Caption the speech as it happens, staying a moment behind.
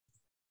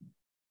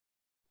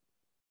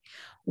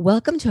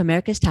Welcome to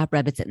America's Top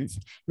Rebbitzins.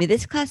 May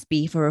this class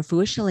be for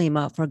Refuah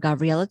Shalema for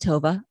Gabriela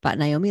Tova, Bat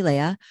Naomi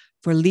Leah,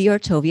 for Lior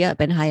Tovia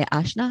Ben Haya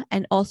Ashna,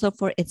 and also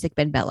for Itzik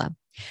Ben Bella.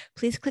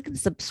 Please click the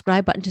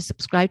subscribe button to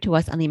subscribe to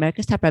us on the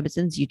America's Top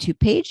Rebbitzins YouTube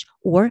page,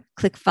 or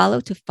click follow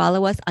to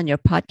follow us on your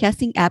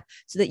podcasting app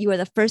so that you are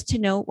the first to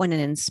know when an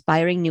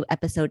inspiring new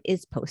episode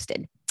is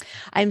posted.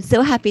 I'm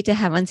so happy to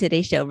have on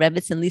today's show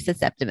Rebbitzin Lisa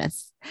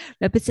Septimus.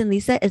 Rebbitzin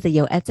Lisa is a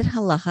Yoetzet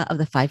Halacha of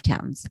the Five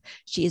Towns.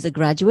 She is a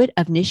graduate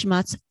of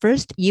Nishmat's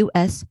first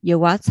U.S.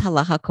 Yoetz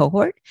Halacha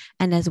cohort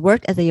and has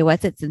worked as a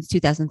Yoetzet since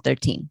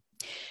 2013.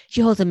 She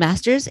holds a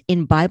master's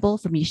in Bible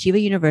from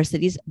Yeshiva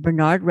University's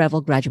Bernard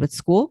Revel Graduate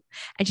School,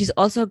 and she's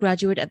also a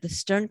graduate of the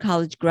Stern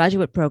College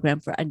Graduate Program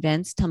for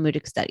Advanced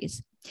Talmudic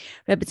Studies.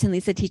 Rebbitzin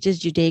Lisa teaches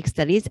Judaic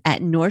Studies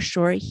at North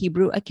Shore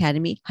Hebrew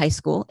Academy High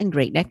School in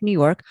Great Neck, New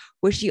York,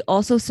 where she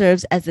also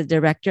serves as the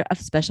Director of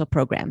Special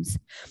Programs.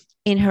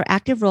 In her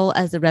active role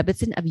as the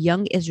Rebbitzin of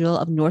Young Israel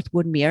of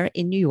Northwood Mir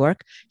in New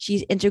York,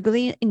 she's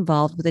integrally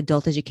involved with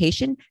adult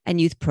education and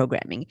youth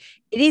programming.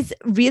 It is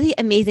really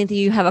amazing that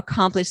you have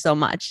accomplished so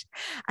much.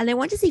 And I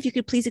want to see if you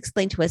could please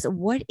explain to us,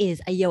 what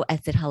is a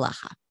Yoetzet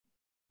Halacha?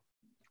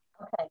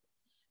 Okay,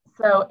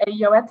 so a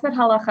Yoetzet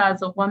Halacha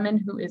is a woman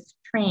who is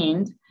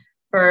trained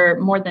for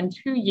more than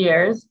 2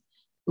 years,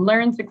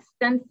 learns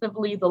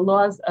extensively the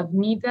laws of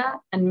Nida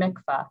and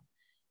Mikvah,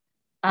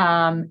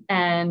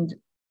 and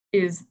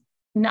is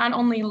not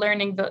only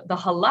learning the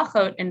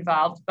halachot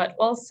involved, but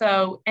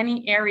also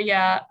any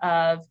area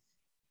of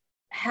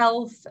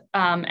health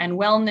and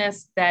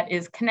wellness that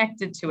is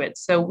connected to it.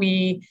 So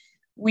we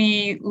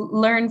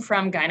learn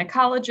from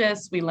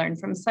gynecologists, we learn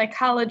from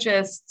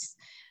psychologists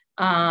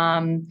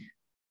about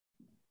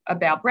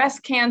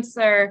breast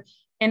cancer,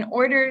 in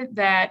order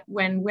that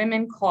when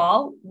women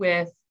call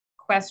with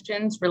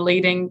questions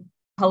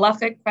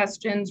halachic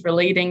questions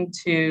relating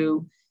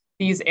to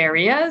these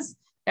areas,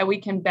 that we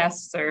can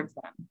best serve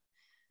them.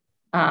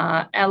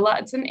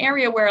 It's an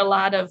area where a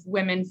lot of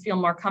women feel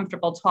more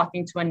comfortable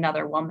talking to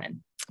another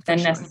woman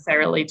than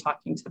necessarily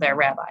talking to their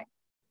rabbi.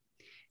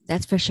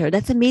 That's for sure.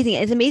 That's amazing.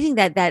 It's amazing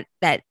that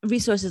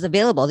resource is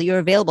available, that you're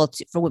available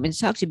for women to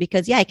talk to,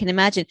 because I can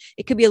imagine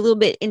it could be a little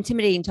bit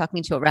intimidating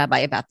talking to a rabbi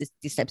about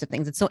these types of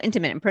things. It's so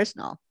intimate and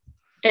personal.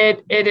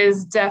 It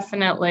is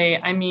definitely,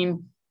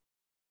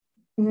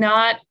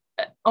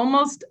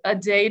 almost a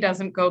day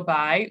doesn't go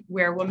by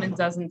where a woman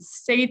doesn't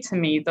say to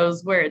me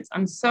those words,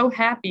 "I'm so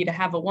happy to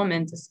have a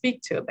woman to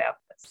speak to about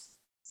this."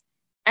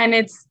 And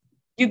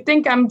you'd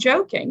think I'm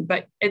joking,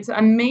 but it's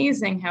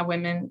amazing how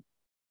women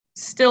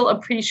still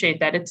appreciate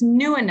that. It's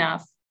new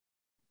enough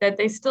that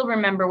they still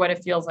remember what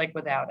it feels like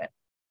without it.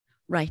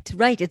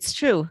 Right. It's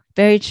true.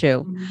 Very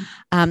true.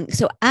 Mm-hmm.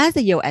 So as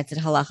a Yoetzet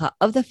Halacha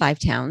of the Five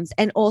Towns,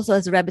 and also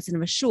as a Rebbitzin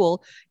of a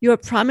shul, you're a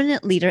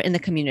prominent leader in the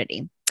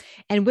community.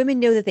 And women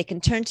know that they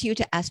can turn to you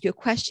to ask you a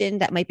question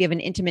that might be of an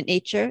intimate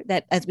nature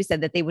that, as we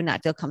said, that they would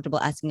not feel comfortable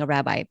asking a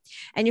rabbi.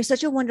 And you're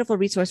such a wonderful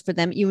resource for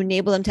them. You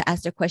enable them to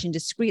ask their question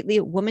discreetly,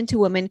 woman to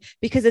woman,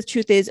 because the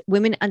truth is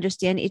women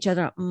understand each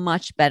other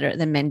much better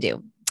than men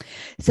do.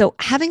 So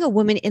having a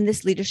woman in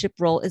this leadership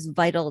role is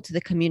vital to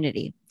the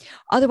community.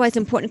 Otherwise,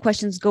 important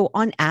questions go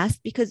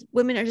unasked because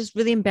women are just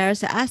really embarrassed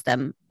to ask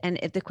them. And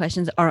if the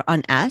questions are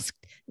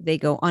unasked, they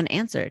go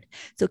unanswered.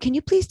 So can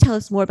you please tell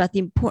us more about the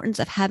importance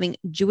of having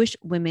Jewish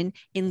women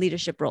in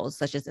leadership roles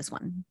such as this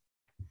one?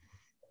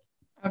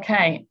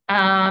 Okay.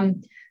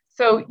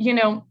 So,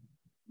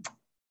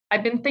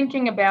 I've been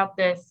thinking about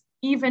this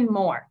even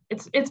more.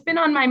 It's been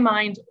on my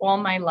mind all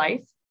my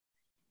life.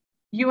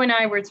 You and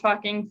I were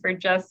talking for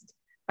just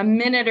a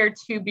minute or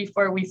two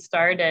before we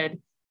started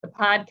the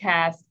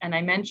podcast, and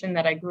I mentioned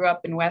that I grew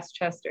up in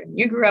Westchester, and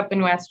you grew up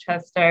in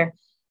Westchester.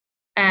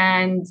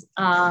 And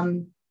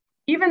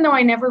even though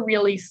I never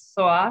really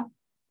saw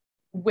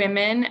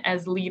women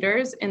as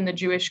leaders in the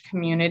Jewish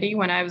community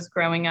when I was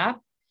growing up,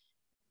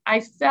 I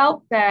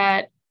felt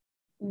that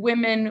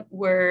women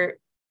were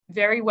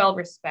very well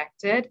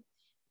respected.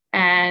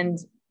 And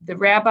the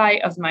rabbi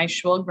of my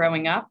shul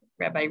growing up,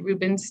 Rabbi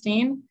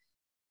Rubenstein,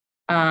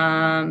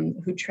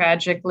 who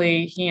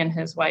tragically, he and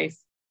his wife,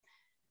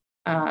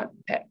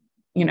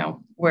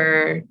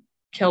 were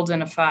killed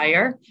in a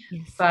fire.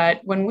 Yes.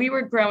 But when we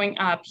were growing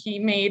up, he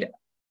made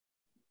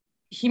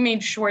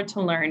sure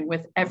to learn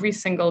with every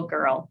single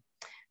girl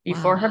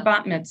before her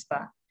bat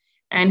mitzvah.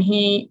 And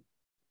he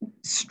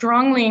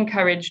strongly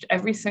encouraged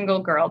every single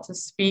girl to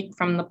speak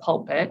from the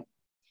pulpit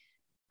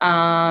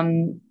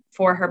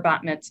for her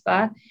bat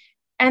mitzvah.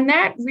 And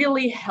that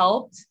really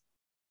helped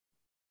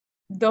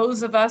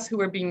those of us who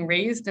were being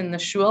raised in the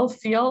shul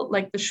feel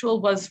like the shul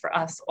was for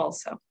us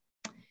also.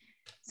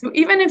 So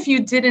even if you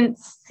didn't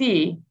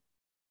see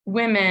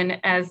women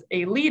as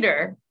a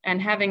leader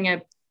and having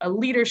a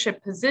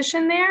leadership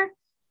position there,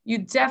 you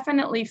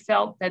definitely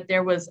felt that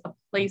there was a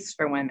place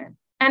for women,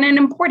 and an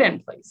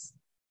important place.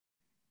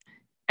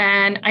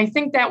 And I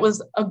think that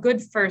was a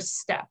good first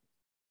step.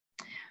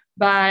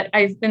 But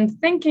I've been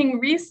thinking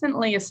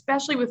recently,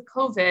 especially with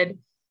COVID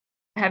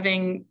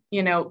having,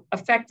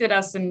 affected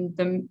us in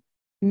the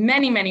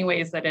many, many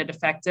ways that it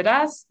affected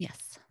us.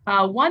 Yes.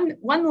 One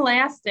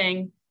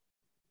lasting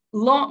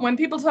long, when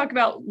people talk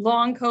about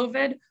long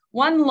COVID,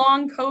 one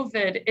long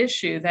COVID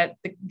issue that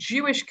the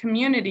Jewish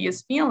community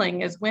is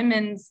feeling is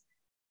women's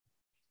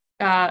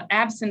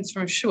absence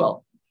from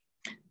shul.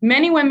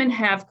 Many women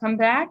have come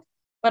back,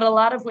 but a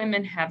lot of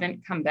women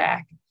haven't come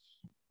back.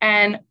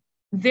 And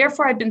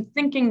therefore, I've been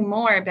thinking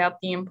more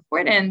about the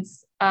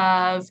importance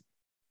of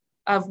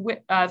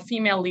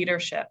female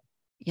leadership.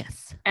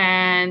 Yes.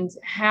 And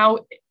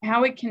how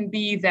it can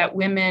be that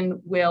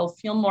women will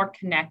feel more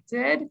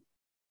connected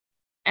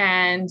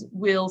and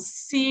will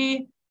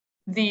see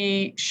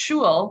the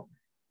shul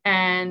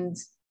and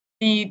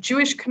the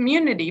Jewish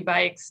community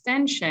by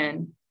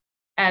extension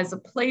as a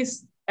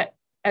place,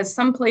 as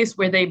some place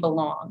where they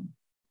belong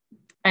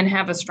and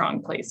have a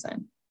strong place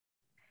in.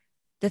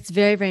 That's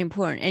very, very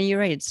important. And you're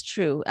right. It's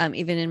true.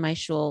 Even in my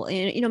shul,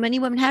 many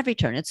women have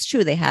returned. It's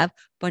true they have,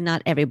 but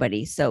not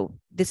everybody. So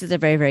this is a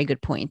very, very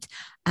good point.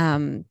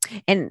 And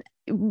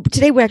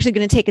today we're actually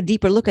going to take a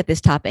deeper look at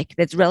this topic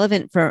that's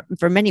relevant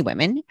for many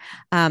women.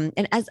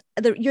 And as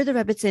you're the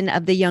Rebbitzin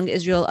of the Young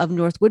Israel of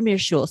North Woodmere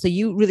Shul, so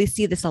you really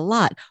see this a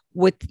lot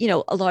with,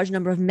 a large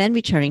number of men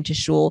returning to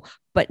shul,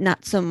 but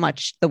not so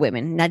much the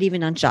women, not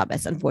even on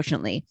Shabbos,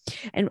 unfortunately.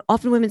 And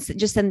often women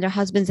just send their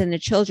husbands and their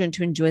children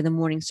to enjoy the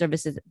morning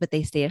services, but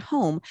they stay at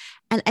home.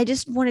 And I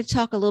just want to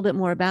talk a little bit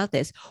more about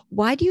this.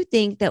 Why do you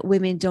think that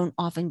women don't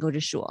often go to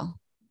shul?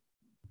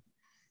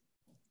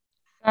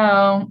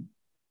 So,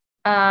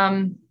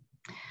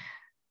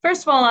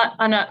 first of all,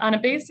 on a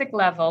basic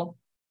level,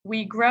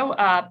 we grow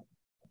up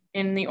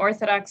in the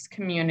Orthodox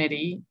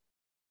community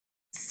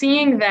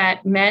seeing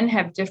that men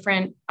have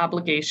different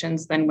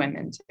obligations than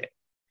women do.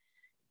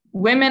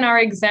 Women are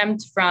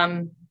exempt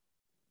from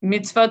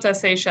mitzvot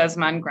aseh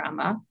shazman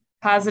grama,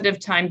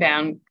 positive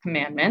time-bound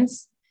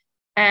commandments.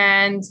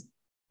 And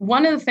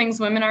one of the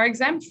things women are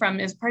exempt from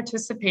is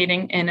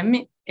participating in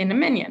a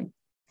minyan.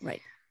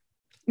 Right.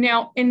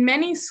 Now, in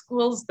many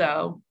schools,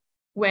 though,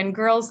 when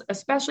girls,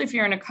 especially if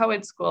you're in a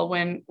co-ed school,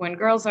 when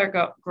girls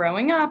are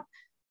growing up,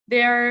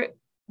 they're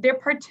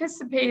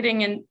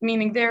participating in,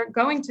 meaning they're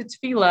going to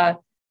tefillah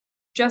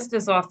just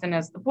as often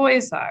as the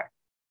boys are.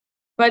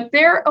 But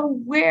they're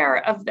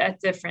aware of that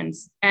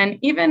difference. And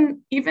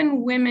even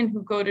women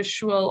who go to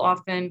shul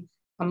often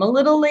come a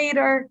little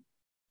later.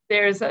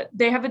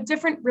 They have a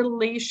different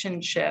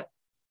relationship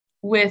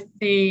with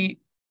the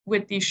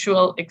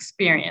shul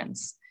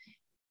experience.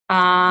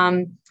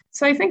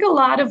 So I think a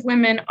lot of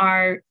women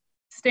are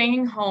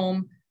staying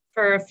home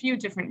for a few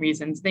different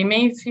reasons. They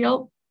may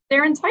feel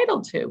they're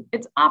entitled to.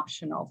 It's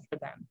optional for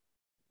them.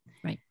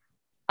 Right.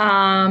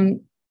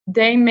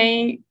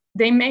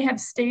 They may have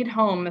stayed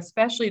home,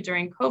 especially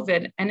during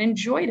COVID, and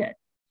enjoyed it.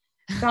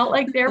 Felt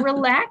like they're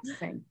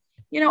relaxing.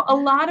 A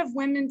lot of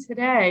women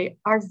today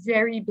are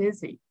very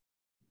busy.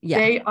 Yeah.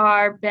 They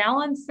are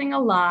balancing a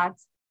lot.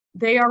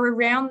 They are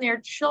around their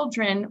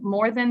children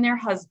more than their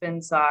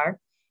husbands are.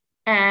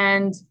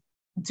 And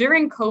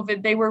during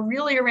COVID, they were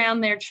really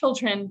around their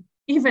children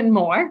even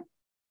more.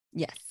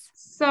 Yes.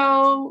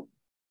 So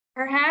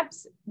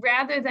perhaps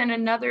rather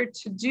than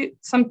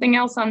something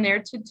else on their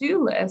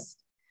to-do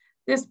list,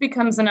 this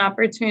becomes an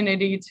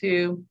opportunity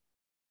to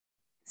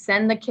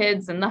send the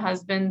kids and the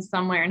husband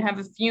somewhere and have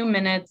a few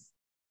minutes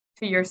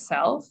to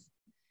yourself.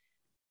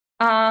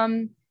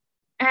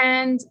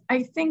 And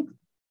I think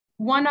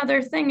one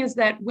other thing is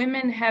that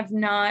women have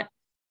not,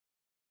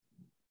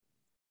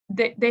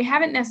 they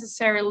haven't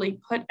necessarily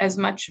put as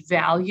much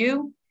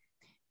value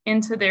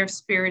into their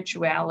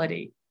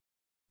spirituality,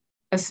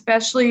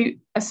 especially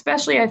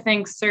I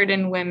think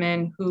certain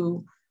women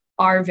who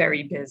are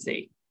very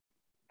busy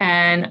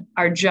and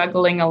are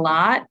juggling a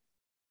lot.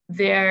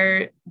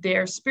 Their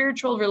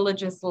spiritual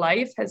religious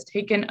life has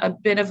taken a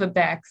bit of a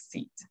back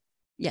seat.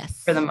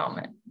 Yes. For the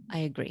moment. I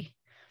agree.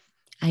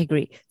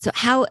 So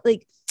how,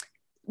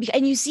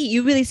 and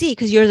you really see,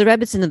 because you're the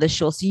Rebbitzin of the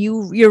shul, so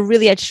you're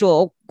really at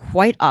shul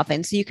quite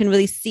often, so you can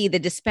really see the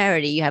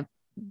disparity. You have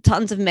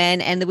tons of men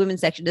and the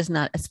women's section is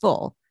not as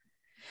full.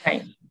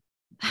 Right.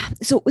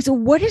 So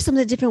what are some of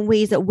the different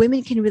ways that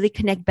women can really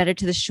connect better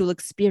to the shul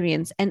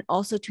experience and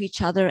also to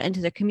each other and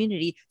to their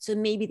community? So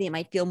maybe they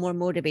might feel more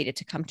motivated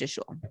to come to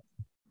shul.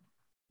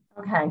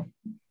 Okay.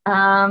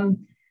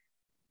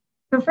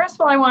 So first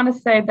of all, I want to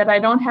say that I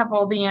don't have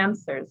all the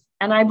answers,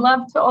 and I'd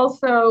love to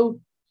also,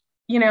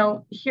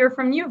 hear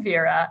from you,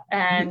 Vera,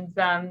 and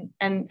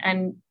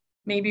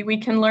maybe we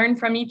can learn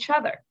from each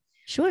other.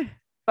 Sure.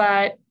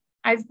 But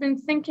I've been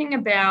thinking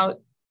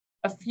about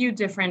a few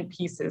different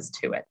pieces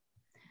to it.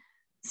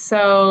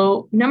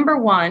 So number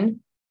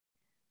one,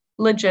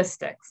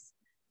 logistics,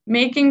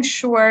 making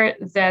sure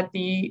that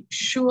the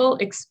shul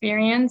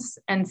experience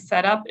and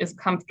setup is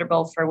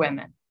comfortable for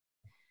women.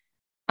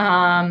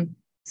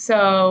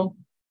 So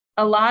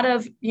a lot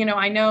of,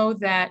 I know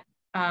that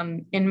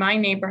in my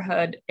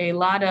neighborhood, a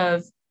lot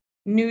of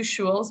new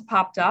shuls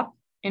popped up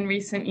in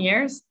recent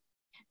years.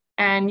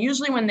 And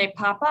usually when they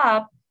pop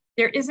up,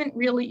 there isn't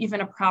really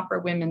even a proper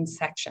women's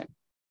section.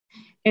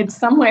 It's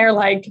somewhere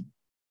like,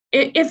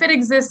 if it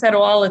exists at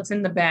all, it's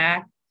in the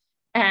back.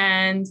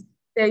 And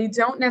they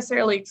don't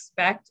necessarily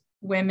expect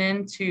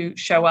women to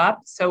show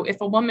up. So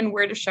if a woman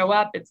were to show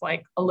up, it's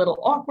like a little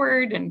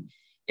awkward, and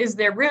is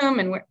there room?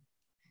 And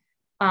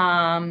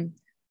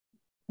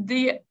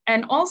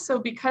and also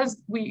because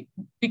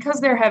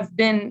there have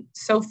been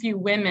so few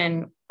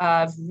women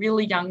of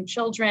really young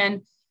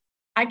children,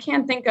 I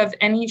can't think of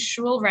any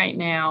shul right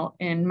now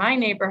in my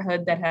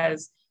neighborhood that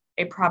has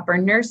a proper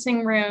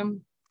nursing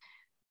room.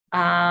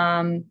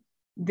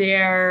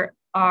 There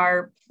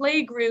are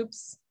play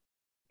groups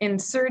in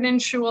certain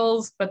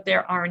shuls, but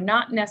there are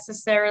not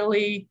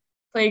necessarily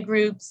play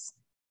groups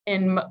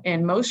in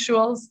most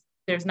shuls.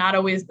 There's not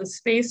always the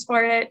space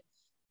for it.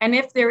 And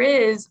if there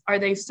is, are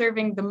they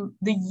serving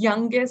the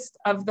youngest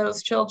of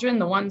those children,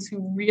 the ones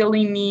who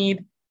really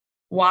need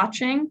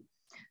watching?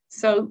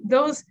 So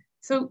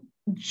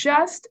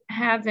just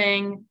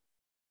having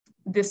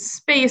this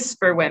space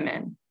for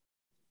women.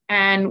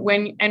 And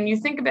when you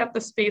think about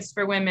the space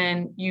for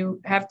women,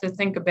 you have to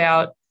think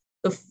about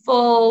the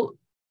full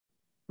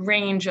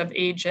range of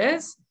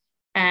ages.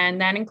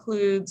 And that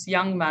includes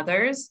young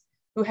mothers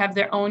who have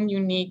their own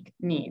unique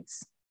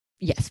needs.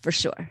 Yes, for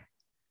sure.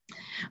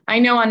 I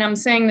know, and I'm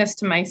saying this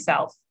to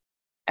myself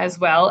as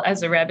well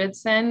as a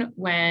Rebbitzin,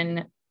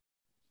 when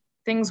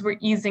things were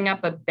easing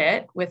up a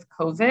bit with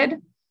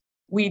COVID,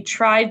 we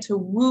tried to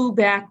woo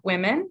back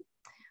women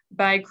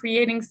by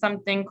creating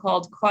something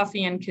called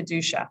Coffee and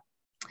Kedusha.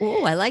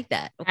 Oh, I like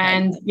that. Okay.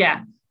 And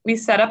yeah, we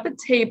set up a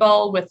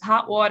table with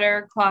hot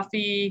water,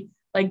 coffee,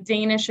 like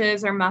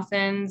danishes or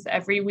muffins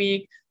every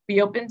week.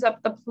 We opened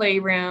up the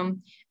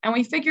playroom, and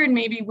we figured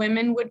maybe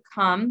women would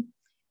come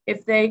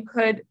if they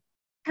could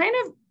kind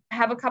of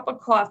have a cup of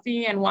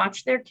coffee and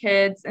watch their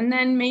kids. And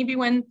then maybe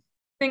when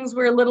things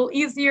were a little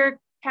easier,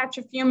 catch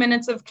a few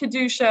minutes of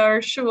Kedusha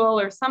or Shul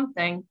or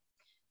something,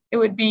 it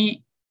would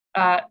be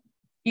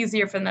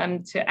easier for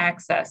them to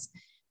access.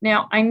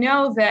 Now, I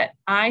know that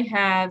I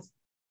have,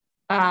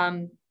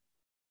 the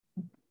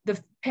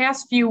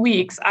past few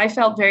weeks, I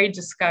felt very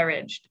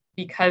discouraged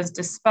because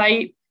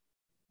despite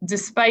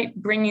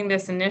bringing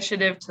this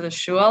initiative to the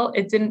shul,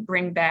 it didn't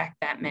bring back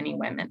that many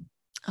women.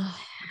 Oh,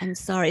 I'm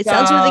sorry. It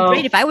sounds really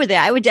great. If I were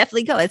there, I would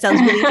definitely go. It sounds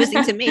really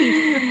interesting to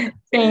me.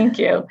 Thank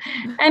you.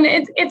 And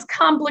it's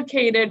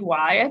complicated.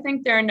 Why? I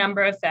think there are a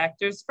number of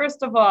factors.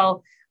 First of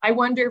all, I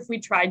wonder if we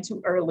tried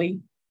too early,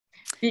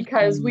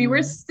 because we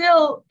were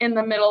still in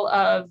the middle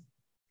of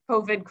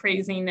COVID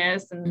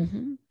craziness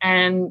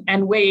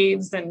and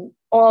waves and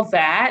all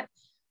that.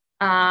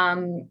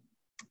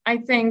 I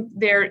think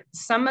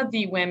some of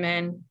the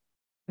women,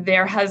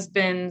 their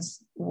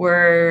husbands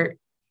were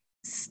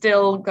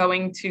still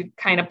going to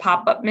kind of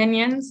pop-up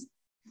minions.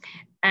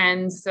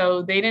 And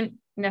so they didn't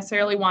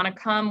necessarily want to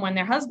come when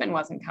their husband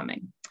wasn't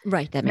coming.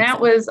 Right. That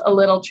was a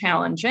little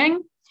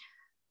challenging.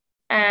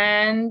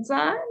 And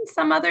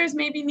some others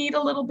maybe need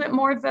a little bit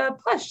more of a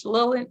push, a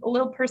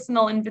little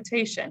personal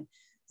invitation.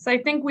 So I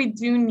think we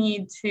do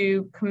need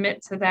to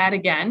commit to that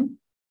again.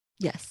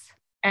 Yes.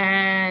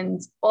 And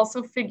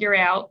also figure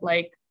out,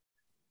 like,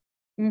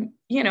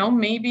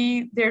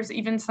 maybe there's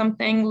even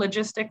something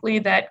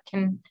logistically that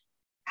can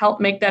help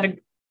make that a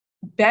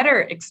better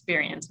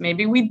experience.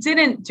 Maybe we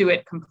didn't do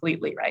it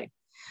completely right.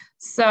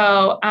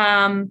 So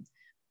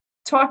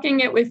talking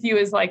it with you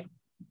is like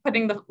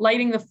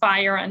lighting the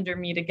fire under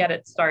me to get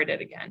it started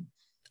again.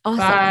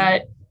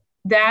 Awesome.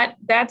 But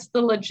that's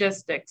the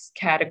logistics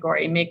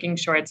category, making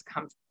sure it's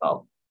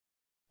comfortable.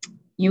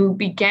 You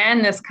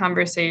began this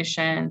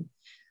conversation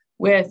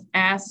with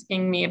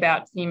asking me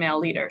about female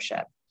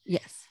leadership.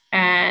 Yes.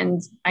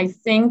 And I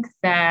think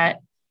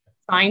that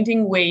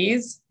finding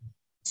ways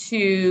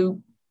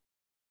to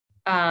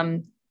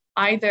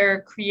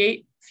either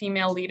create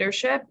female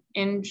leadership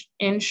in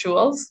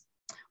shuls,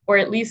 or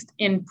at least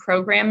in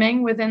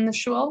programming within the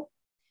shul,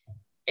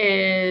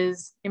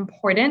 is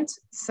important,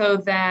 so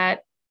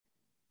that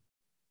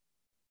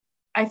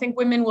I think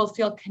women will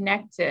feel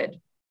connected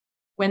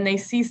when they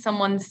see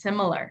someone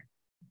similar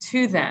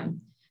to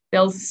them.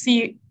 They'll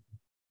feel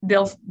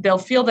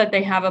that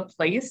they have a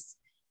place.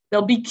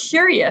 They'll be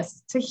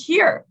curious to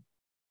hear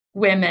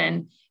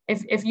women.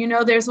 If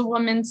there's a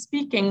woman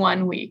speaking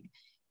one week,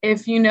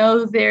 if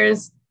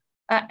there's,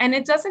 and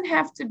it doesn't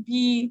have to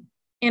be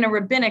in a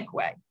rabbinic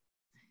way.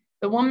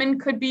 The woman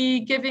could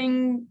be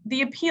giving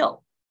the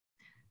appeal.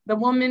 The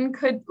woman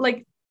could,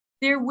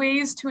 there are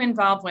ways to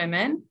involve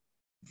women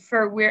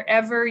for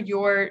wherever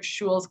your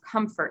shul's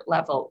comfort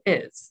level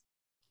is.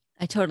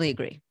 I totally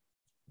agree.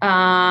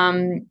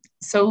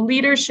 So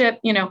leadership,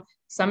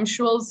 some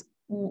shuls,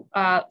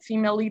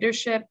 female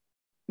leadership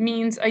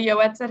means a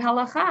yoetzet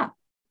halacha.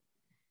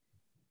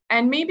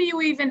 And maybe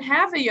you even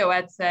have a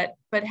yoetzet,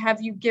 but have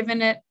you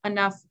given it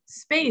enough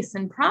space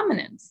and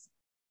prominence?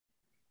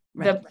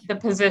 Right. The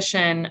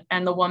position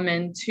and the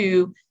woman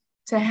to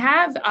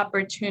have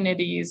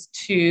opportunities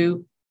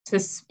to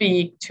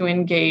speak, to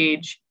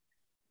engage.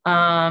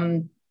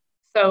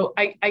 So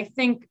I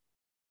think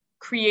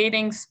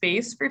creating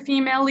space for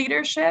female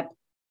leadership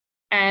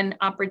and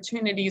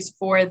opportunities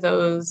for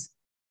those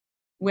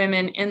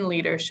women in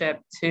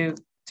leadership to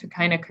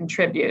kind of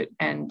contribute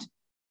and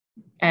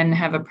and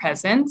have a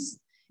presence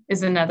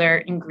is another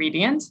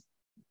ingredient.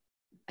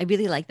 I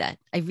really like that.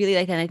 I really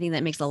like that. And I think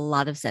that makes a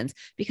lot of sense,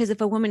 because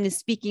if a woman is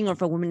speaking or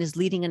if a woman is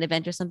leading an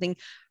event or something,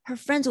 her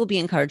friends will be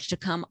encouraged to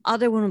come.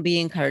 Other women will be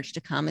encouraged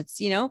to come.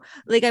 It's,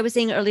 like I was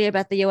saying earlier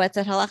about the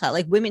Yoetzet Halacha,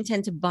 like women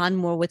tend to bond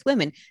more with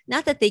women.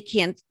 Not that they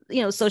can't,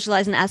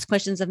 socialize and ask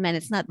questions of men.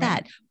 It's not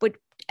that, but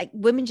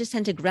women just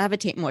tend to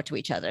gravitate more to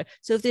each other.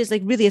 So if there's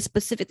like really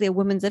specifically a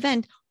women's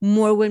event,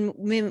 more women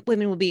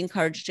will be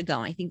encouraged to go.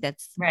 I think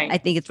that's right. I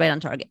think it's right on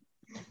target.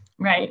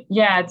 Right.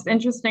 Yeah. It's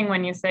interesting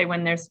when you say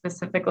when there's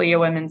specifically a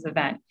women's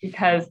event,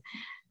 because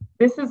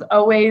this is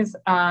always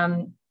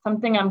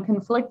something I'm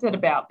conflicted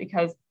about,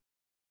 because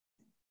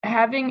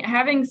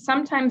having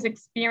sometimes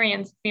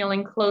experienced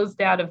feeling closed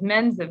out of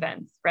men's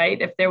events, right?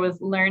 If there was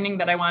learning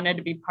that I wanted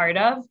to be part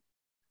of,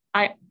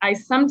 I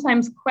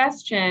sometimes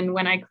question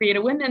when I create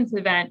a women's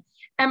event,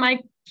 am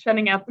I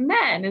shutting out the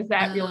men? Is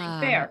that really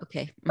fair?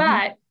 Okay. Mm-hmm.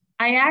 But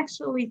I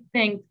actually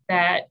think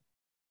that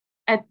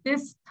at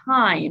this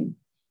time,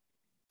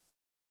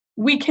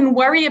 we can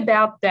worry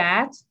about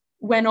that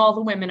when all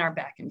the women are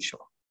back in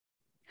shul.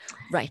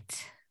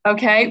 Right.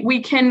 Okay.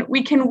 We can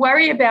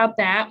worry about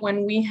that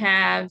when we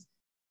have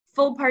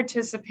full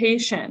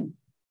participation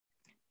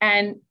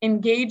and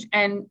engage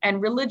and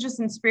religious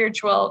and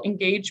spiritual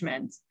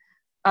engagement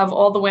of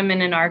all the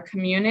women in our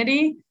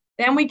community.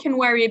 Then we can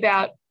worry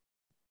about,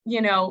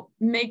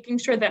 making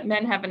sure that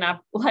men have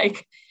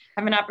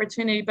an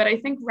opportunity. But I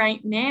think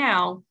right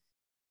now,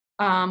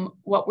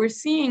 what we're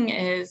seeing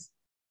is,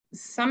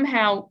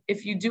 somehow,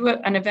 if you do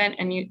an event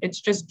and it's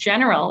just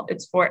general,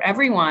 it's for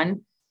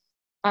everyone,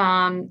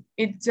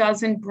 it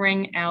doesn't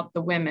bring out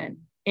the women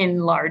in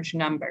large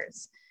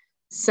numbers.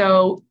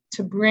 So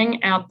to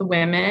bring out the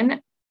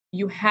women,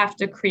 you have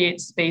to create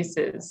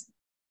spaces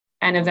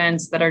and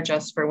events that are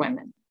just for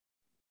women.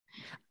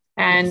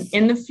 And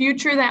in the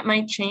future, that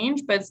might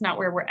change, but it's not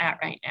where we're at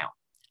right now.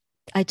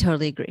 I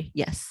totally agree.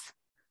 Yes.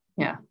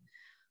 Yeah.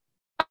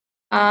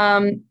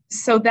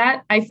 So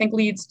that, I think,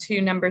 leads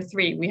to number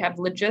 3. We have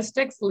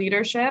logistics,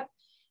 leadership.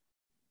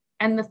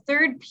 And the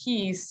third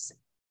piece,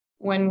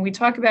 when we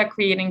talk about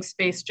creating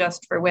space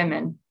just for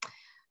women,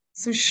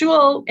 so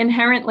shul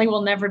inherently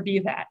will never be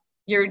that.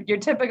 Your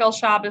typical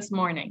Shabbos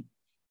morning.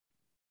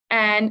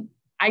 And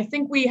I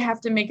think we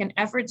have to make an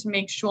effort to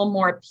make shul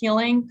more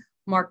appealing,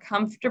 more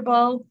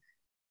comfortable,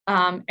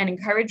 and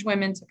encourage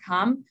women to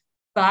come.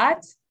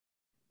 But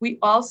we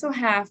also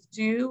have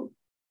to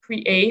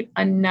create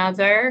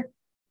another,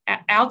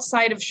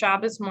 outside of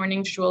Shabbos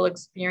morning shul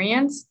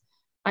experience,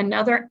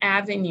 another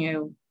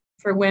avenue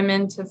for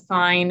women to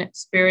find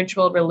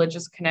spiritual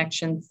religious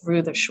connection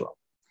through the shul.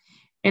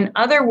 In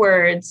other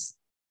words,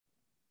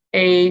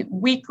 a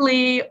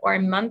weekly or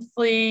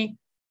monthly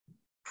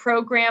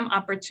program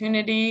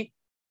opportunity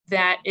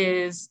that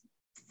is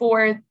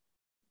for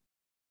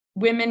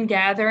women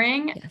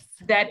gathering,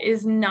 that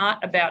is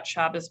not about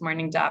Shabbos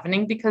morning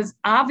davening, because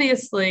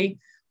obviously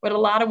what a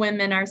lot of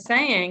women are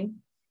saying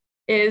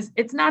is,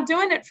 it's not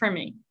doing it for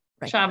me,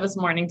 Shabbos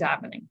morning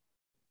davening.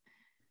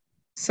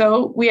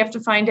 So we have to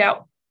find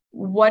out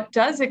what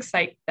does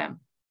excite them,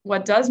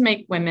 what does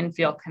make women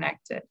feel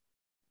connected.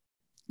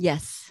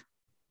 Yes.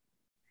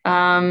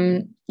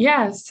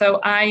 So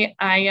I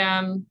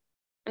and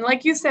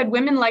like you said,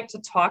 women like to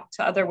talk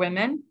to other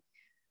women.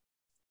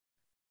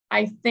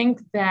 I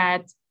think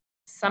that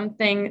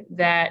something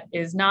that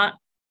is not,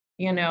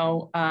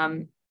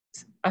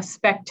 a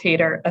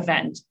spectator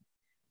event,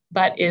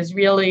 but is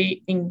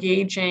really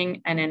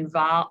engaging and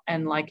involved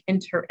and like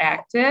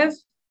interactive,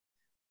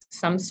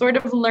 some sort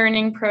of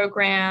learning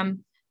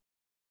program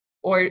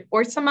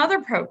or some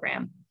other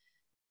program,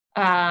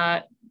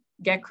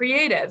 get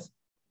creative.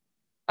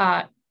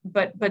 But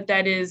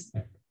that is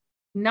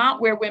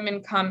not where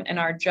women come and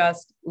are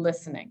just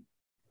listening,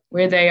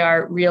 where they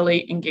are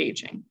really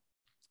engaging.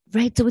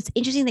 Right. So it's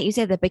interesting that you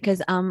said that,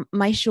 because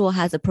my shul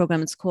has a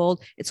program. It's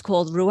called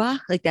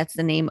Ruach, like that's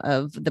the name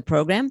of the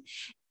program.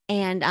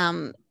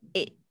 And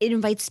it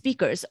invites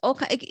speakers,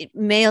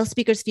 male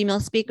speakers,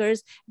 female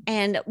speakers,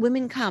 and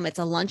women come. It's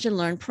a lunch and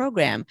learn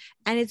program.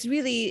 And it's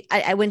really,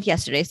 I went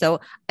yesterday. So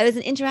it was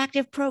an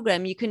interactive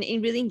program. You can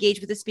really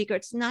engage with the speaker.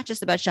 It's not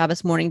just about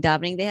Shabbos morning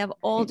davening. They have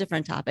all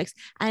different topics.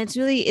 And it's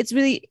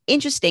really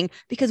interesting,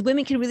 because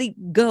women can really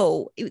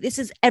go. This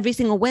is every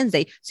single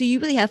Wednesday. So you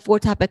really have 4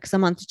 topics a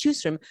month to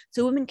choose from.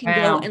 So women can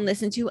go and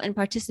listen to and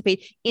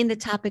participate in the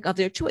topic of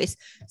their choice.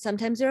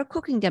 Sometimes there are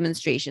cooking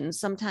demonstrations.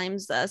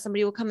 Sometimes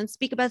somebody will come and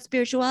speak about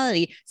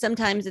spirituality.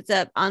 Sometimes it's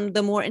on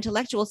the more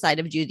intellectual side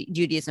of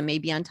Judaism,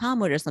 maybe on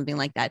Talmud or something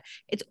like that.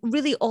 It's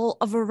really all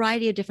a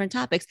variety of different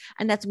topics.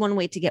 And that's one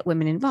way to get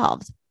women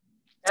involved.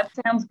 That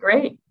sounds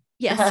great.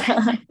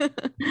 Yes.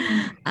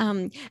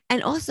 And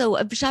also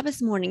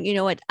Shabbos morning, you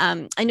know what?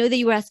 I know that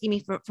you were asking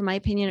me for my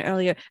opinion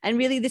earlier, and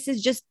really this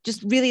is just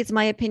really, it's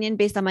my opinion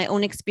based on my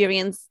own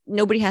experience.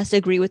 Nobody has to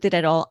agree with it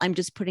at all. I'm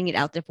just putting it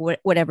out there for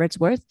whatever it's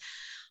worth.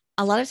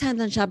 A lot of times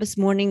on Shabbos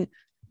morning,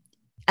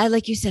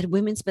 like you said,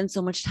 women spend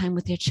so much time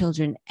with their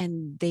children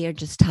and they are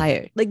just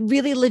tired, like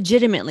really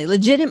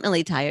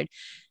legitimately tired.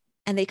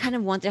 and they kind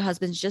of want their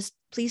husbands, just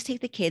please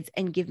take the kids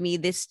and give me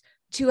this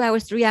 2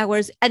 hours, 3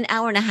 hours, an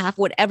hour and a half,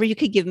 whatever you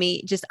could give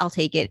me, just I'll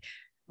take it.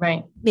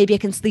 Right. Maybe I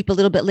can sleep a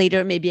little bit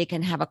later. Maybe I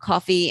can have a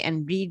coffee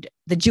and read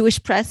the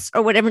Jewish press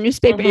or whatever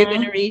newspaper you're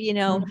going to read,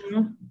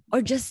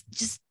 or just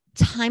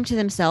time to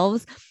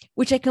themselves,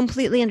 which I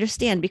completely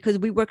understand because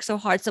we work so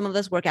hard. Some of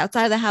us work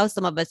outside of the house,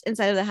 some of us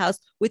inside of the house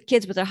with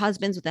kids, with our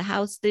husbands, with the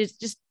house.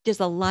 There's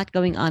a lot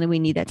going on and we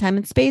need that time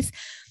and space.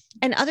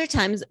 And other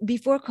times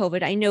before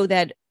COVID, I know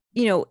that,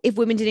 if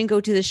women didn't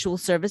go to the shul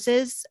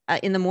services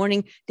in the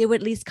morning, they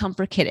would at least come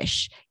for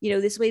Kiddush.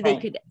 This way they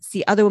could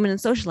see other women and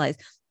socialize.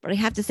 But I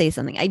have to say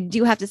something. I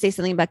do have to say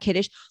something about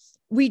Kiddush.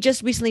 We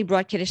just recently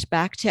brought Kiddush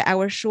back to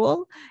our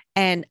shul,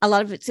 and a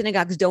lot of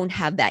synagogues don't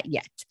have that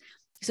yet.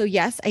 So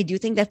yes, I do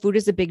think that food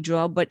is a big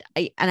draw, but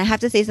I have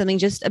to say something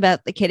just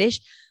about the Kiddush.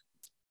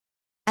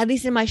 At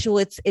least in my shul,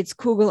 it's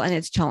kugel and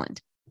it's cholent.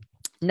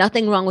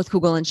 Nothing wrong with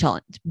kugel and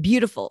cholent.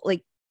 Beautiful,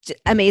 like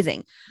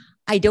amazing.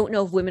 I don't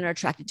know if women are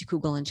attracted to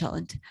kugel and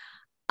cholent.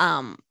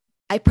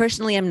 I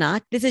personally am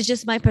not. This is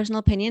just my personal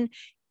opinion.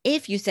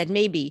 If you said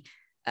maybe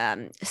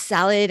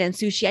salad and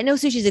sushi, I know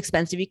sushi is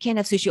expensive. You can't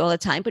have sushi all the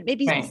time, but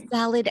maybe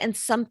salad and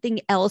something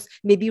else,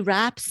 maybe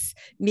wraps,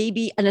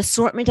 maybe an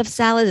assortment of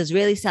salads,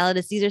 Israeli salad,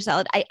 a Caesar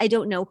salad. I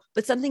don't know,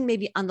 but something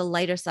maybe on the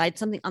lighter side,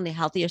 something on the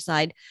healthier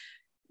side.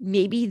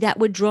 Maybe that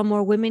would draw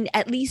more women,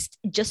 at least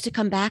just to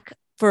come back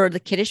for the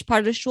Kiddush part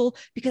of the shul,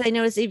 because I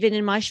notice even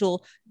in my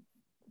shul,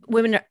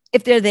 women are,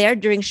 if they're there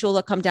during shul,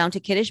 they'll come down to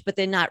Kiddush, but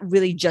they're not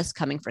really just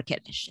coming for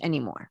Kiddush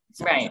anymore.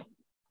 So.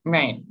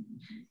 Right.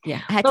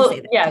 Yeah, I had to say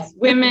that. Yes,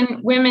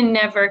 women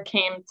never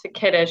came to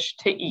Kiddush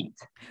to eat.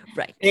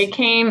 Right. They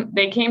came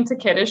to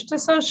Kiddush to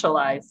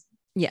socialize.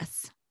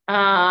 Yes.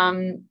 Yeah,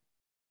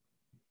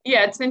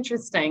 it's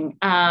interesting.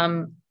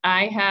 I've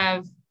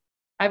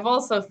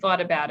also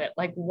thought about it.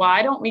 Like,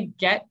 why don't we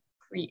get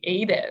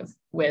creative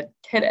with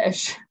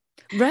Kiddush?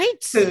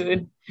 Right.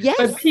 Food. Yes.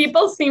 But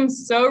people seem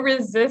so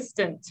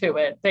resistant to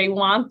it. They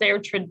want their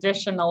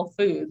traditional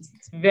foods.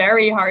 It's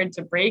very hard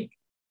to break.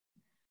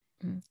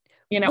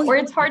 Or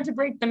it's hard to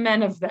break the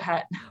men of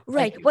that.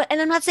 Right. Well,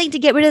 and I'm not saying to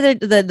get rid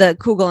of the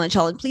kugel and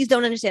cholent. Please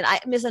don't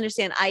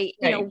misunderstand.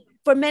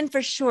 For men,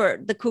 for sure,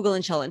 the kugel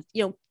and cholent,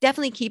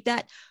 definitely keep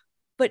that,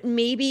 but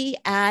maybe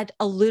add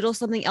a little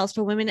something else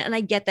for women. And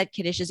I get that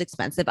Kiddush is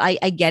expensive. I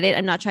get it.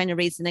 I'm not trying to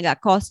raise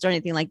synagogue costs or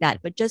anything like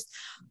that, but just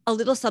a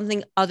little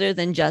something other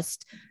than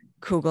just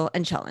kugel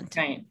and cholent.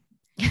 Right.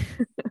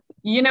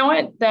 You know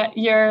what? That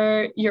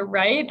you're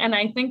right. And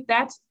I think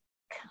that's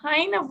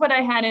kind of what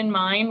I had in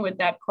mind with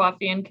that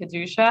coffee and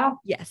Kedusha.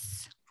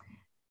 Yes.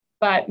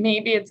 But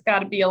maybe it's got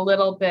to be a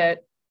little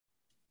bit,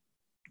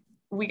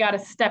 we got to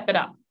step it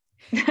up.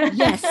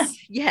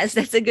 Yes,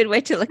 that's a good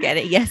way to look at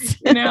it. Yes.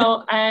 And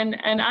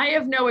I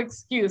have no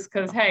excuse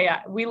because, hey,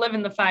 we live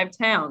in the 5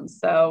 towns.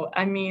 So,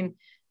 I mean,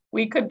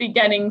 we could be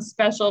getting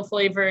special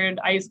flavored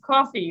iced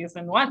coffees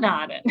and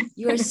whatnot.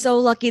 You are so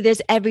lucky.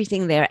 There's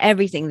everything there.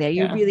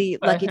 You're really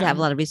lucky to have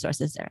a lot of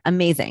resources there.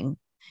 Amazing.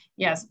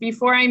 Yes.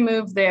 Before I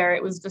moved there,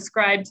 it was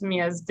described to me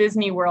as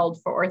Disney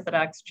World for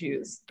Orthodox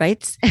Jews.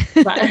 Right.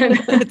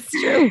 That's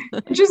true.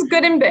 Which is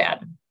good and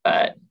bad,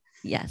 but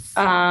yes.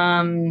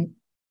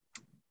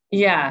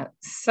 Yeah.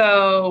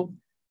 So,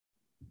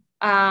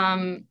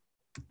 I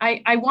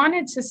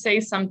wanted to say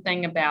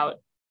something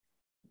about,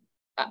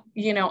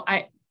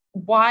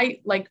 why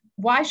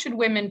should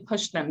women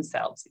push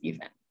themselves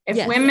even?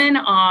 If women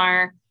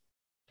are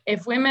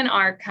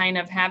kind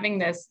of having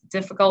this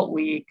difficult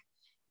week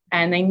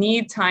and they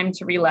need time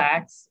to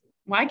relax,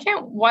 why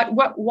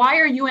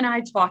are you and I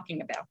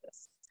talking about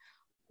this?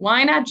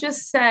 Why not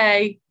just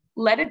say,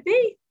 let it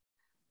be,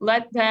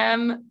 let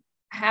them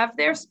have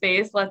their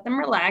space, let them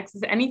relax.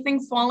 Is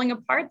anything falling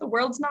apart? The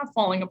world's not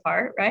falling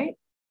apart, right?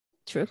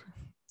 True.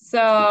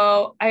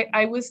 So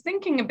I was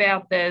thinking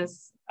about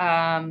this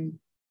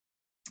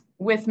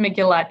with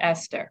Megillat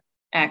Esther,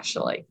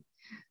 actually,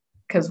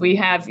 because we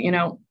have,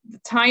 the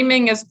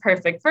timing is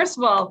perfect. First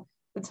of all,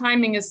 the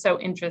timing is so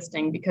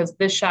interesting because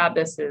this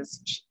Shabbos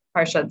is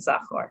Parshat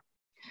Zachor.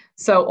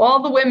 So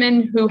all the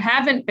women who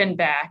haven't been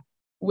back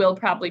will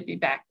probably be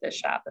back this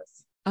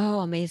Shabbos.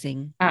 Oh,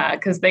 amazing.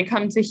 Because they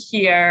come to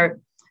hear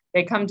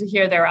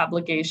their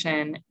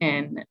obligation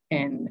in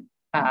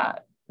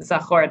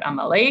Zachor at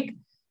Amalek.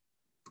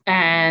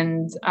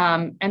 And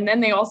then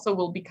they also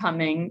will be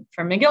coming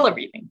for Megillah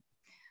reading.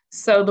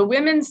 So the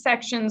women's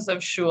sections of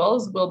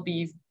shuls will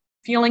be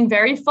feeling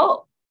very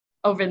full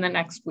over the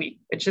next week,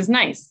 which is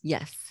nice.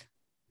 Yes.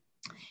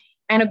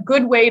 And a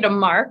good way to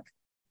mark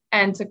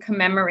and to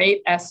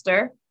commemorate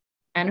Esther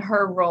and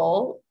her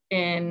role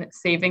in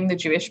saving the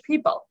Jewish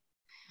people.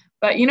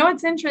 But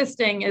what's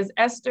interesting is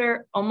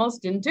Esther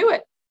almost didn't do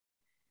it.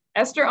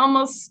 Esther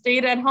almost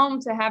stayed at home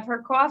to have her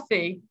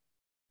coffee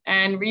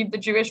and read the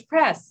Jewish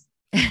press,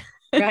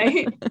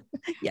 right?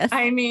 Yes.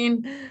 I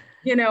mean,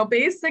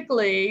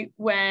 basically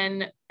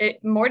when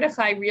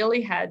Mordechai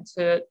really had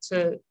to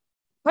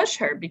push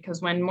her,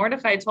 because when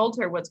Mordechai told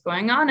her what's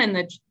going on and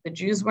the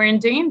Jews were in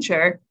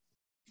danger,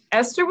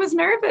 Esther was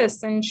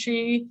nervous and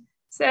she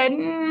said,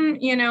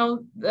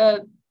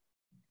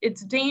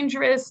 it's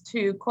dangerous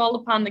to call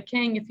upon the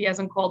king if he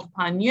hasn't called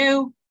upon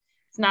you.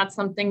 It's not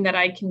something that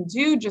I can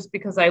do just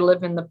because I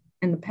live in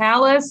the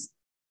palace.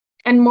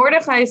 And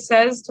Mordechai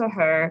says to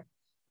her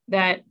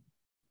that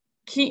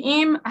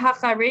Ki'im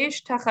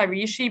hacharesh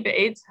tacharishi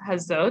be'etz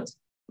hazot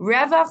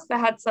revach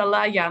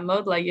v'hatzala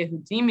yamod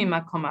laYehudim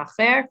mimakom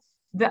acher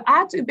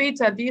ve'at u'beit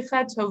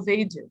avicha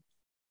tovedu.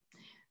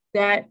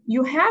 That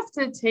you have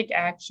to take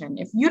action.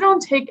 If you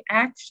don't take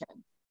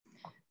action,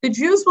 the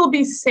Jews will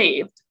be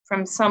saved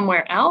from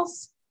somewhere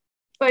else,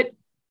 but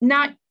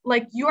not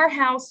like your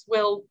house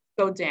will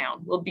go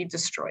down, will be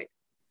destroyed.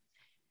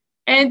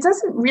 And it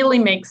doesn't really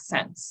make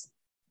sense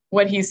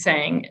what he's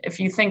saying if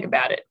you think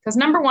about it. Because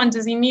number one,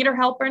 does he need her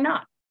help or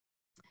not?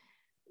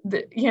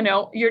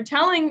 You're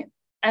telling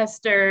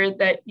Esther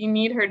that you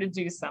need her to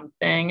do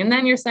something, and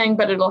then you're saying,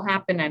 but it'll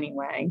happen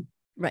anyway.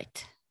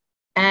 Right.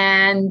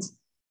 And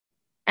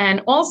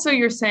also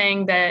you're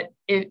saying that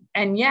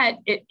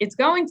it's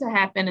going to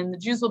happen and the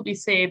Jews will be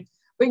saved,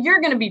 but you're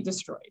going to be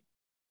destroyed.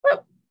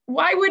 But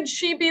why would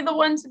she be the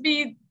one to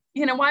be,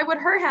 why would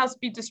her house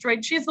be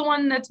destroyed? She's the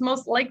one that's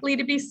most likely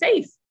to be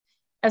safe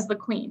as the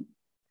queen.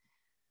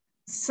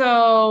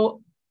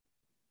 So,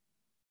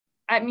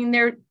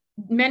 there are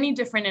many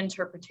different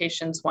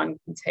interpretations one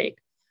can take.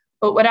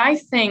 But what I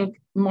think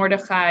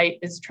Mordechai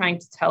is trying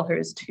to tell her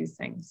is two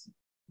things.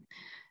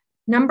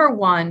 Number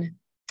one,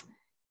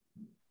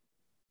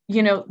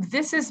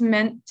 this is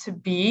meant to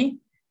be,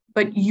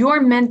 but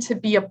you're meant to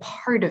be a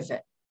part of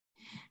it.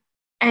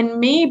 And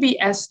maybe,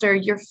 Esther,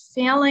 you're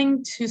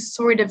failing to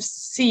sort of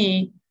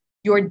see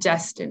your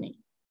destiny.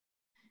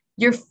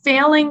 You're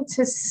failing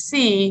to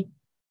see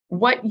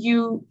what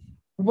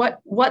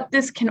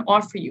this can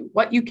offer you,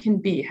 what you can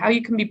be, how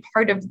you can be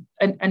part of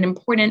an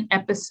important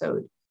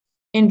episode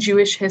in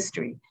Jewish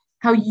history,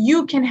 how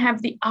you can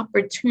have the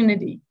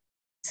opportunity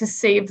to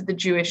save the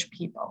Jewish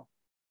people.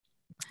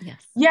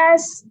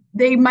 Yes,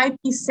 they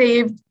might be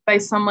saved by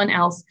someone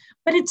else,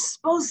 but it's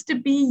supposed to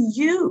be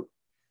you.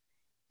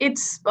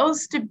 It's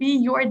supposed to be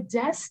your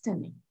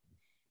destiny.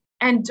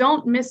 And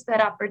don't miss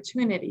that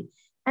opportunity.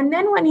 And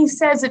then when he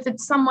says, if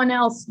it's someone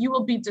else, you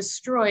will be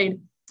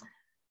destroyed,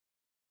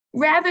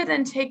 rather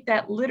than take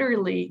that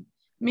literally,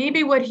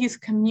 maybe what he's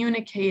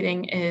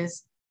communicating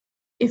is,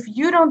 if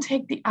you don't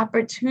take the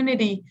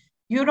opportunity,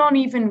 you don't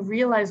even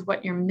realize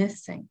what you're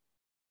missing.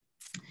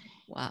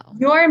 Wow.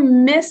 You're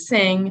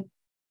missing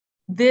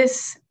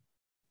this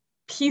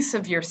piece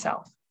of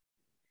yourself.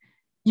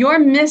 You're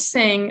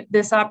missing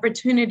this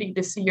opportunity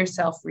to see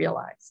yourself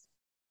realized.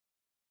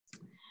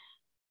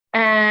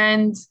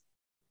 And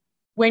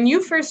when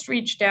you first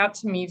reached out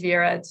to me,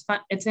 Vera,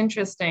 it's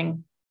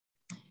interesting.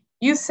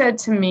 You said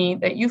to me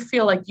that you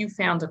feel like you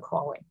found a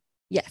calling.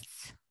 Yes.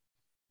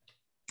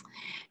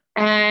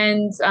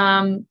 And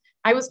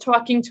I was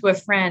talking to a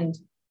friend,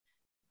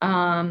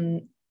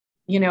 in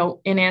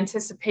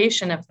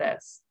anticipation of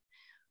this,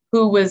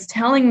 who was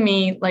telling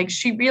me, like,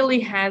 she really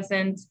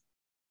hasn't,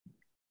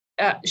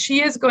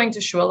 she is going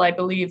to shul, I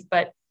believe,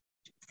 but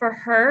for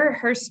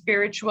her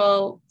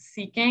spiritual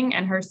seeking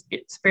and her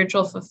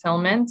spiritual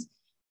fulfillment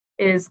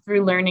is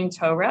through learning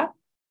Torah.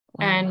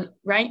 Wow. And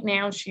right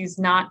now she's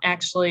not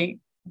actually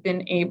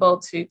been able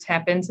to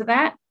tap into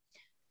that.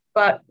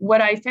 But what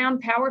I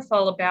found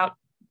powerful about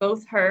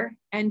both her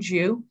and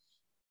you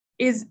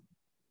is,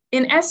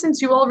 in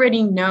essence, you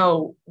already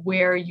know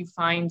where you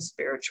find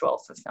spiritual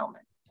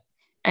fulfillment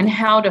and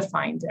how to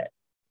find it.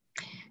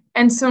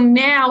 And so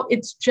now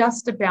it's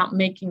just about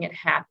making it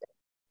happen.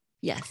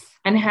 Yes.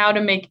 And how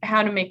to make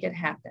it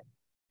happen.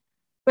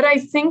 But I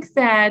think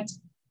that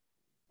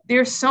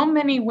there's so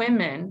many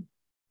women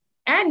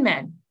and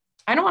men.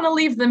 I don't want to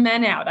leave the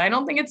men out. I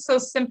don't think it's so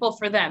simple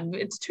for them.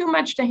 It's too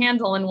much to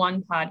handle in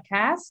one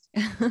podcast.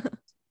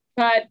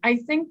 But I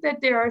think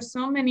that there are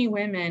so many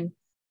women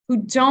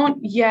who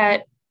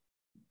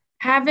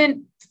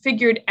haven't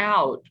figured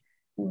out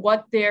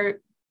what their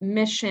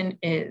mission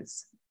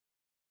is,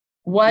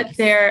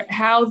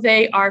 how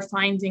they are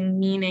finding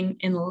meaning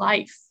in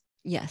life.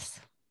 Yes.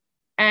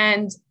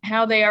 And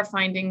how they are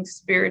finding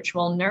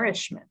spiritual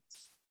nourishment.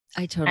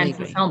 I totally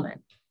agree.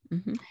 Fulfillment.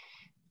 Mm-hmm.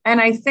 And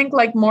I think,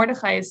 like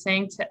Mordechai is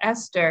saying to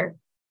Esther,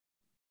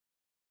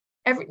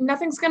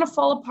 nothing's going to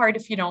fall apart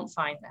if you don't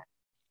find that.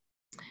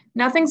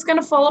 Nothing's going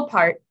to fall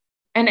apart,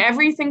 and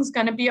everything's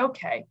going to be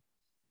okay.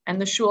 And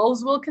the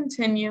shuls will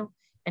continue,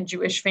 and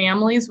Jewish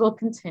families will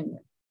continue.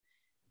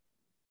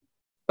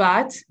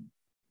 But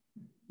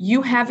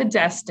you have a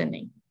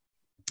destiny.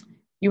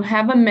 You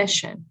have a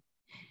mission.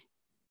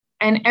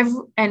 And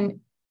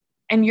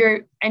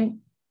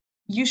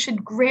you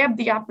should grab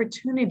the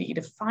opportunity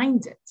to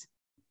find it.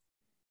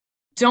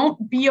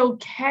 Don't be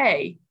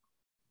okay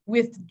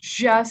with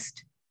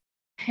just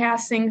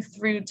passing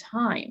through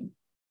time.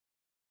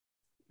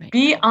 Right.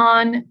 Be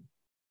on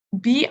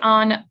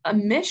a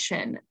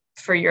mission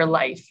for your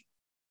life,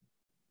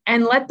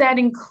 and let that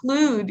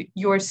include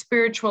your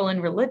spiritual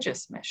and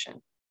religious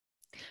mission.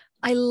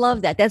 I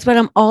love that. That's what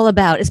I'm all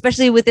about,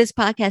 especially with this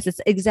podcast. It's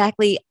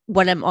exactly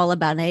what I'm all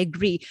about. And I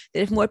agree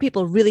that if more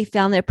people really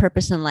found their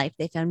purpose in life,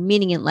 they found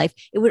meaning in life,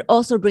 it would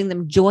also bring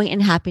them joy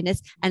and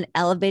happiness and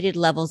elevated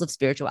levels of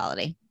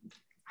spirituality.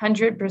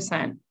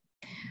 100%.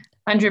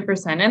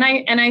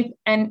 100%.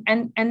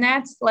 And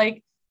that's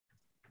like,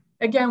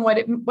 again,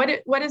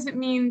 what does it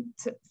mean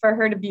for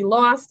her to be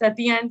lost at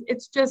the end?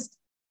 It's just,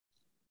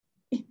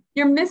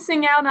 you're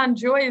missing out on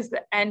joys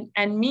and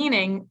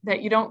meaning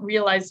that you don't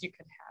realize you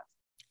could have.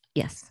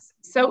 Yes.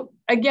 So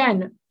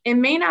again, it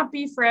may not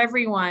be for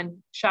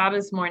everyone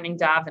Shabbos morning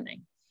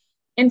davening.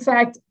 In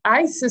fact,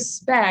 I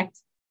suspect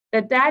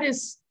that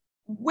is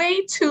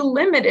way too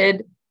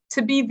limited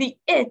to be the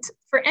it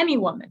for any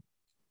woman.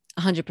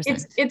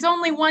 100%. It's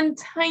only one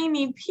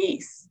tiny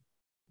piece.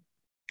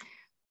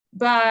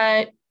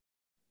 But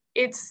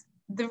it's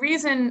the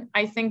reason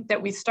I think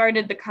that we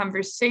started the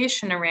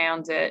conversation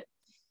around it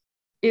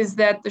is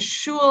that the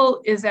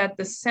shul is at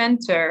the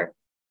center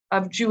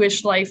of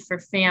Jewish life for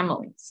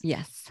families.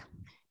 Yes.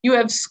 You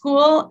have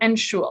school and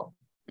shul.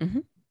 Mm-hmm.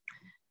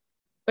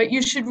 But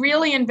you should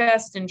really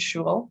invest in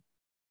shul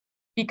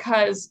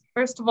because,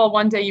 first of all,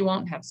 one day you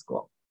won't have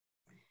school.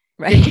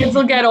 Right. Your kids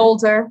will get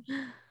older.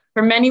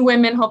 For many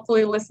women,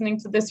 hopefully listening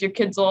to this, your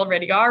kids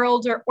already are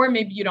older, or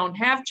maybe you don't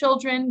have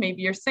children,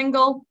 maybe you're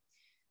single.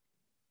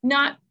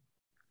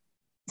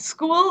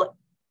 School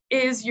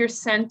is your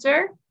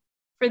center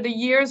for the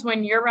years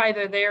when you're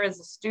either there as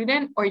a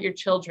student or your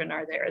children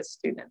are there as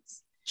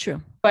students.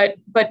 True.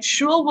 But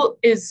shul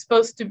is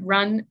supposed to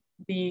run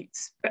the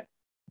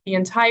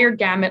entire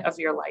gamut of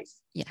your life.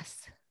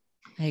 Yes,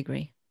 I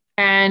agree.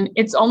 And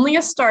it's only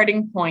a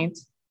starting point,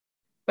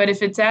 but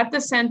if it's at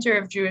the center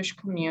of Jewish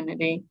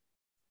community,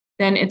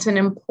 then it's an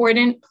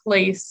important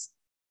place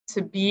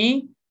to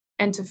be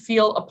and to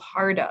feel a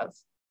part of.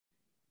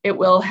 It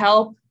will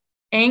help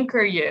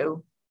anchor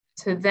you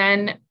to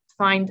then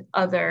find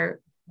other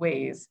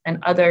ways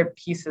and other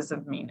pieces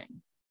of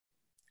meaning.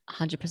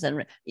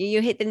 100%.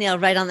 You hit the nail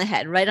right on the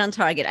head, right on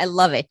target. I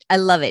love it. I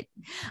love it.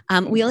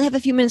 We only have a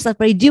few minutes left,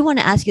 but I do want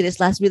to ask you this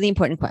last really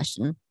important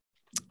question.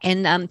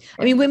 And I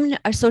mean, women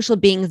are social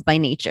beings by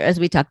nature, as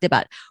we talked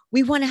about.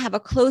 We want to have a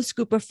close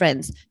group of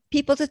friends,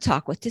 people to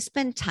talk with, to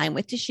spend time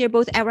with, to share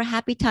both our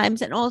happy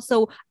times and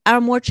also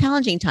our more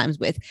challenging times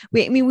with.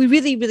 We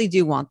really, really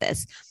do want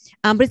this.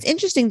 But it's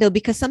interesting, though,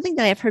 because something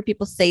that I've heard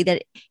people say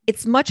that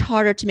it's much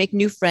harder to make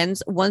new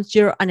friends once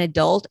you're an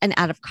adult and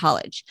out of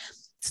college.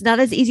 It's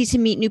not as easy to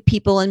meet new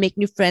people and make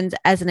new friends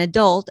as an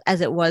adult as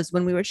it was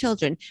when we were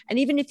children. And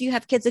even if you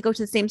have kids that go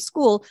to the same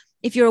school,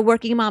 if you're a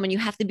working mom and you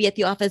have to be at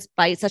the office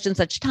by such and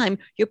such time,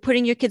 you're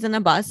putting your kids on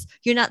a bus.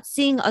 You're not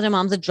seeing other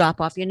moms at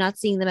drop off. You're not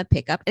seeing them at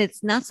pickup. And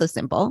it's not so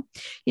simple.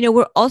 You know,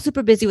 we're all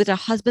super busy with our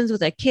husbands,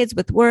 with our kids,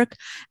 with work.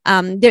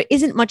 There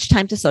isn't much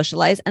time to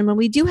socialize. And when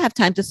we do have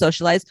time to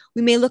socialize,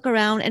 we may look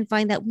around and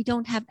find that we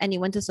don't have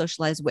anyone to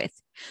socialize with.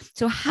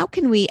 So how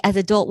can we as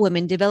adult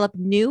women develop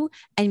new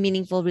and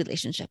meaningful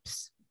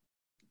relationships?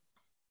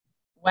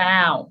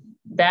 Wow,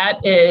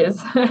 that is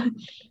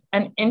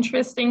an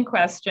interesting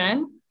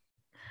question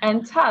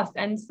and tough,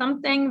 and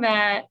something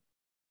that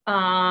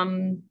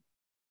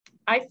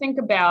I think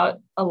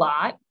about a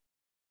lot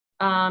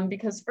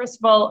because, first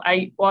of all,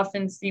 I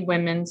often see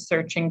women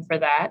searching for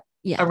that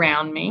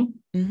around me.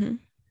 Mm-hmm.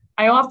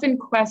 I often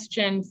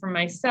question for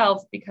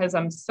myself because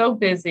I'm so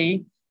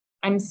busy.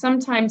 I'm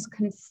sometimes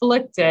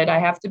conflicted, I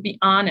have to be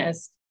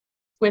honest,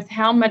 with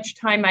how much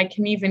time I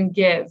can even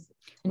give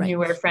to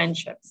newer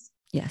friendships.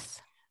 Yes.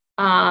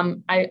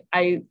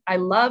 I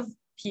love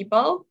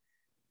people,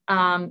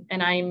 and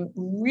I'm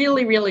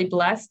really, really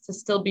blessed to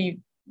still be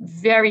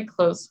very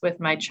close with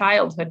my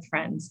childhood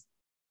friends.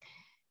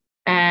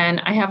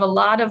 And I have a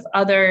lot of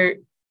other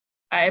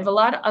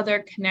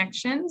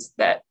connections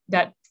that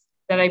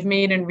I've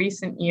made in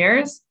recent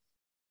years,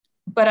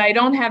 but I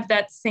don't have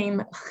that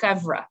same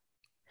chevra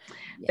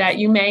that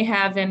you may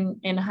have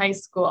in high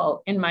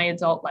school, in my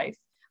adult life.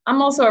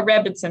 I'm also a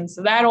Rebbitzin,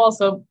 so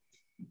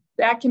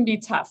that can be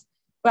tough.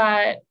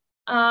 But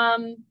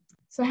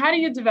so how do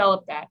you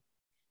develop that?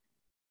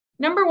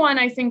 Number one,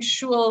 I think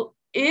shul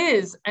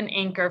is an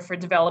anchor for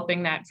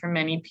developing that for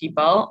many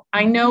people.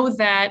 I know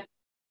that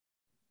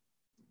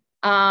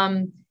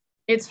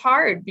it's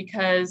hard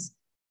because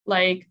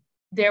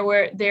there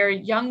are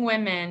young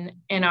women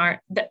in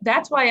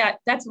that's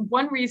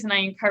one reason I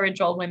encourage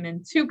all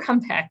women to come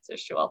back to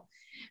shul.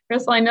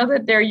 First of all, I know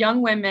that there are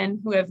young women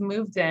who have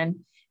moved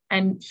in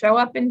and show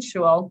up in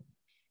shul,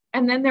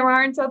 and then there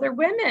aren't other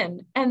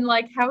women, and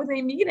how are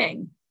they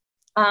meeting?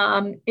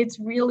 It's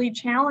really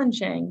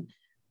challenging.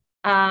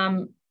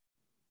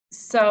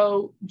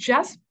 So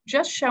just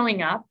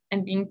showing up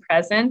and being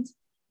present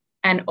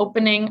and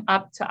opening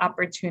up to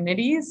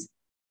opportunities,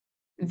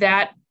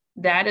 that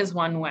is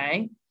one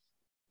way.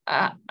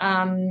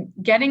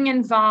 Getting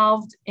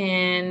involved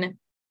in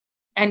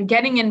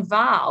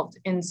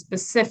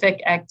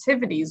specific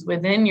activities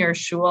within your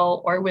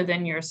shul or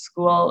within your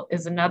school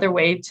is another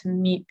way to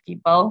meet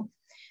people,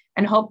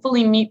 and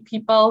hopefully meet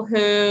people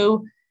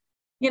who,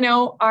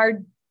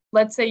 are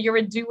let's say you're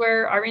a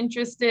doer, are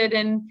interested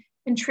in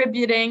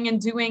contributing and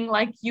doing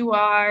like you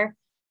are.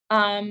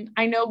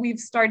 I know we've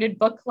started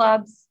book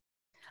clubs.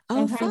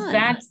 Oh, Sometimes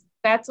fun.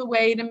 that's a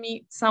way to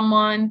meet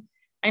someone.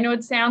 I know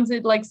it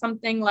sounded like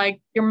something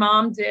like your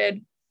mom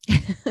did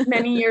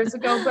many years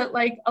ago, but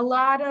like a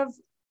lot of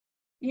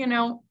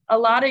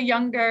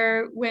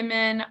younger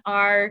women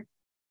are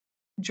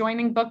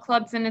joining book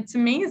clubs, and it's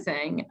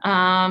amazing.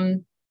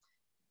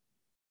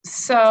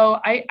 So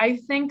I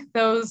think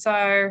those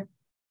are,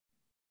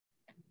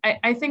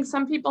 I think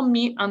some people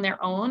meet on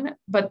their own,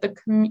 but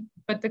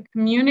the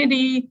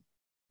community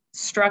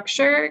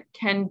structure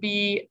can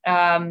be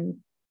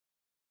an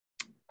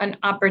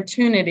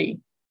opportunity,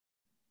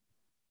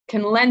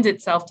 can lend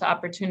itself to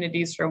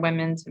opportunities for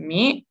women to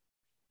meet.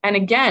 And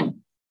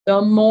again,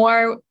 the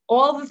more,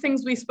 all the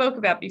things we spoke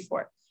about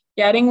before,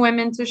 getting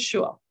women to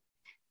shul,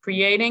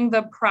 creating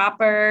the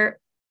proper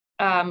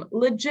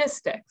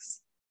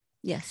logistics.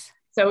 Yes.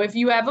 So if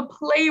you have a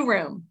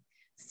playroom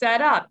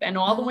set up and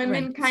all the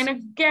women right. kind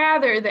of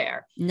gather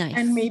there Nice.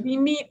 and maybe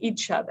meet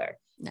each other.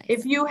 Nice.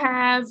 If you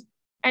have,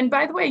 and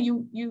by the way,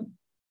 you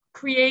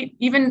create,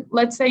 even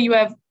let's say you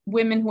have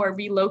women who are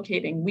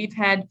relocating. We've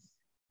had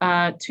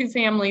 2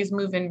 families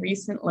move in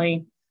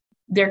recently.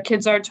 Their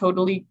kids are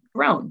totally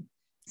grown.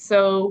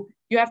 So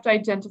you have to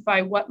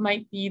identify what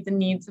might be the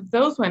needs of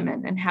those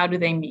women and how do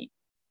they meet.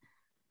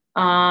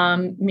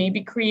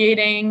 Maybe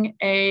creating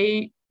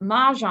a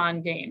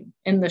mahjong game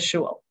in the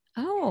shul.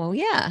 Oh,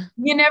 yeah.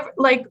 You never,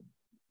 like,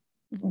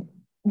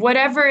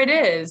 whatever it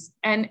is.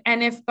 And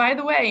if, by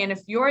the way, and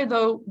if you're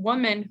the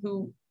woman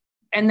who,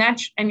 and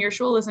your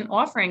shul isn't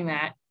offering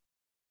that,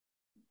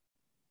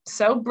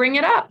 so bring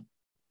it up.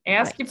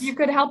 Ask if you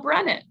could help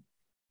run it.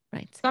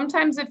 Right.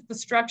 Sometimes if the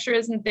structure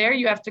isn't there,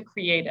 you have to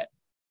create it.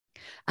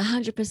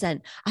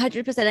 100%.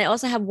 100%. I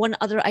also have one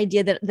other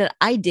idea that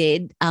I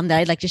did that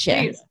I'd like to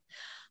share.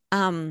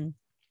 Please.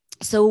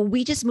 So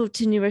we just moved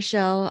to New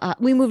Rochelle.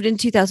 We moved in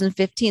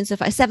 2015, so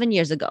 7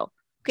 years ago.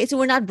 Okay, so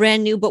we're not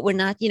brand new, but we're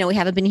not, we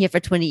haven't been here for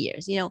 20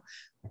 years.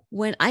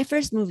 When I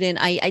first moved in,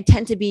 I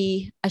tend to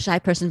be a shy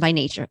person by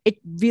nature. It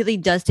really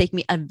does take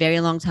me a very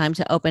long time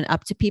to open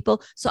up to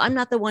people. So I'm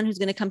not the one who's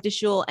going to come to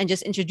shul and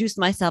just introduce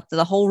myself to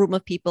the whole room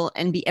of people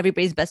and be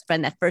everybody's best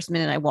friend that first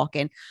minute I walk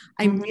in.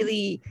 I'm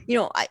really,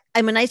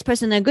 I'm a nice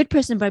person and a good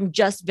person, but I'm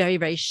just very,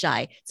 very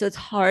shy. So it's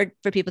hard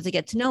for people to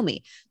get to know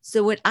me.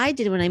 So what I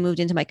did when I moved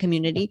into my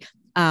community,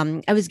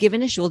 I was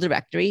given a shul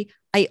directory.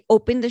 I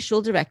opened the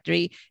shul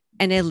directory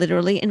and I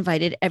literally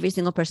invited every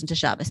single person to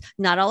Shabbos,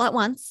 not all at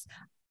once.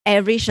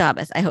 Every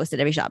Shabbos, I hosted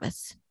every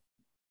Shabbos.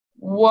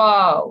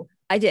 Whoa.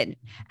 I did.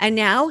 And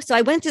now, so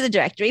I went to the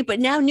directory, but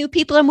now new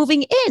people are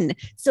moving in.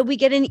 So we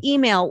get an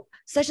email,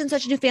 such and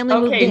such new family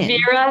moved in.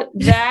 Okay, Vera,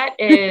 that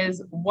is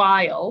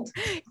wild.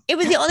 It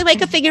was the only way I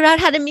could figure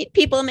out how to meet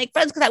people and make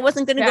friends because I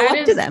wasn't going to go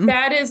up to them.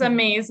 That is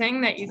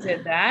amazing that you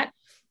did that.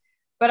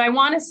 But I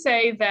want to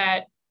say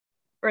that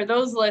for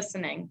those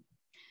listening,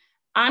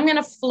 I'm going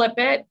to flip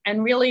it,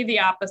 and really the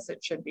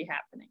opposite should be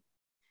happening.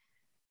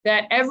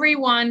 That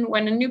everyone,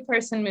 when a new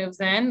person moves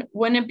in,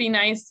 wouldn't it be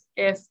nice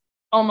if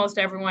almost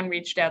everyone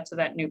reached out to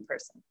that new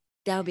person?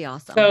 That would be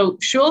awesome. So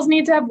shuls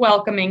need to have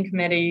welcoming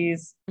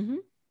committees. Mm-hmm.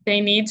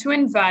 They need to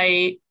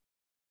invite.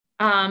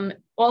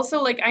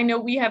 Also, like, I know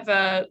we have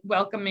a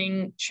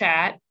welcoming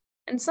chat,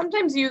 and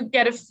sometimes you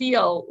get a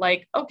feel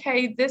like,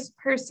 okay, this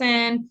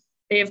person,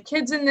 they have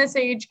kids in this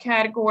age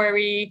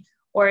category,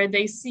 or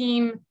they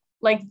seem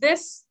like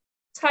this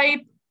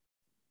type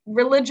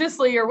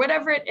religiously or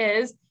whatever it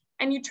is.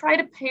 And you try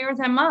to pair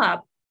them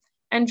up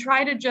and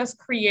try to just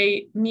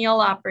create meal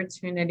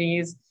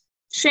opportunities.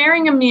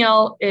 Sharing a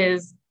meal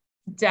is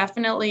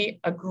definitely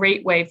a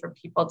great way for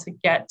people to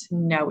get to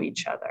know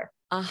each other.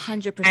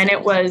 100%. And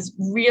it was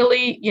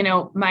really,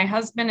 my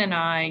husband and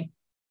I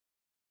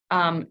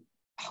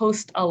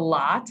host a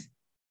lot,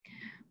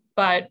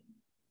 but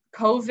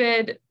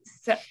COVID,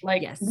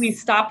 we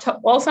stopped,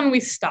 all of a sudden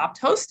we stopped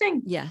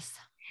hosting. Yes.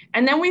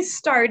 And then we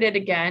started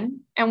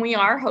again, and we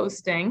are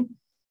hosting,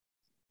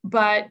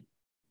 but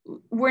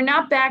we're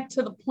not back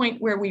to the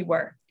point where we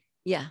were.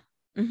 Yeah.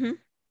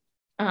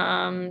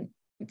 Mm-hmm.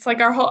 It's like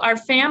our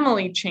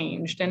family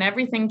changed and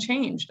everything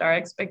changed, our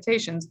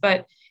expectations,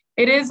 but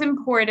it is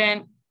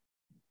important,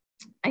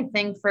 I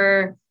think,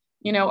 for,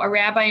 a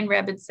rabbi and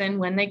rebbitzin,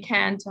 when they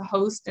can, to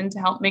host and to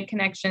help make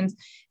connections,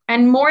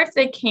 and more if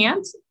they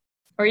can't,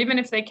 or even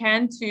if they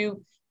can,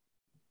 to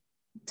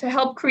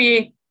help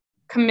create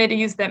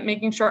committees that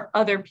making sure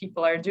other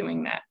people are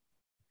doing that.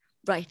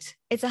 Right.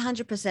 It's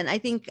 100%. I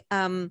think,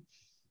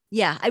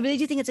 I really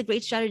do think it's a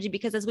great strategy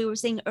because, as we were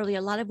saying earlier,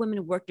 a lot of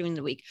women work during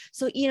the week.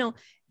 So,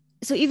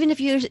 so even if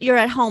you're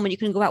at home and you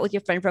can go out with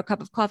your friend for a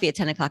cup of coffee at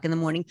 10 o'clock in the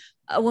morning,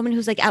 a woman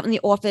who's like out in the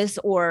office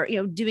or,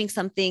 doing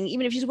something,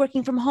 even if she's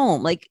working from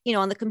home, like,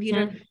 on the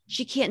computer,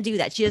 she can't do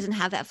that. She doesn't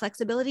have that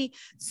flexibility.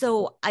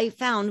 So I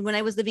found when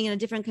I was living in a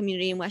different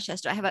community in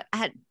Westchester, I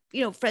had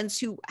friends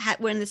who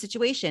were in this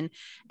situation.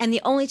 And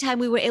the only time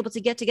we were able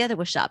to get together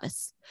was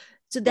Shabbos.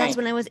 So that's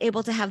when I was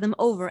able to have them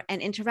over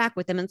and interact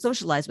with them and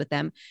socialize with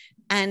them.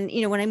 And,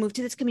 when I moved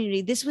to this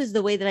community, this was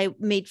the way that I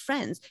made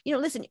friends.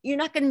 Listen, you're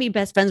not going to be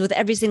best friends with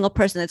every single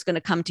person that's going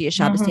to come to your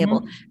Shabbos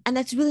table. And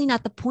that's really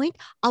not the point.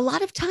 A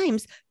lot of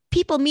times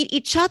people meet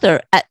each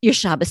other at your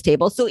Shabbos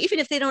table. So even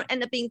if they don't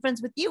end up being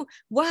friends with you,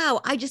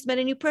 wow, I just met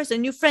a new person, a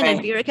new friend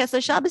at Vera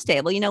Kessler Shabbos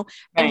table,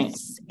 and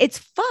it's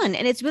fun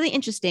and it's really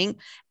interesting.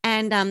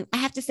 And I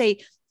have to say,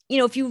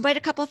 if you invite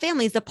a couple of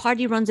families, the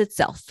party runs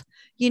itself.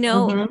 You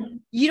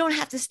don't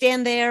have to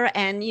stand there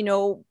and,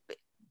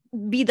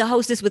 be the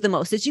hostess with the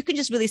mostest. You can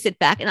just really sit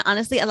back. And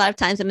honestly, a lot of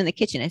times I'm in the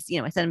kitchen. I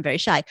said I'm very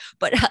shy,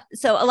 but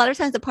so a lot of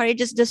times the party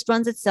just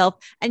runs itself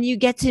and you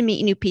get to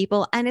meet new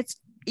people, and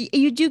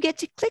you do get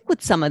to click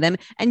with some of them,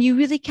 and you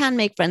really can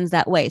make friends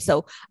that way.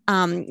 So,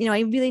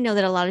 I really know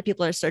that a lot of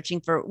people are searching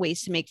for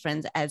ways to make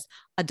friends as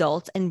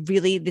adults. And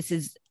really, this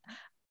is,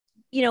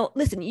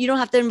 listen, you don't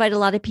have to invite a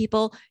lot of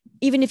people.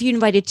 Even if you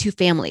invited 2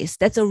 families,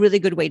 that's a really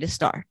good way to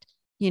start,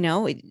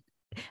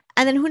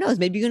 and then who knows,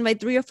 maybe you can invite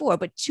 3 or 4,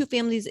 but 2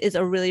 families is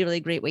a really, really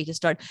great way to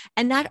start.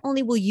 And not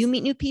only will you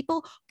meet new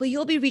people, but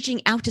you'll be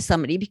reaching out to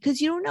somebody,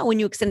 because you don't know when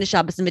you extend a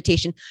Shabbos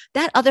invitation,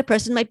 that other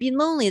person might be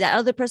lonely. That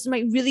other person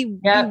might really be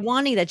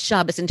wanting that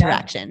Shabbos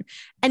interaction,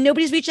 and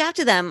nobody's reached out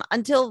to them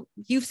until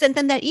you've sent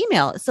them that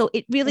email. So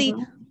it really,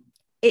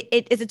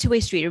 it is a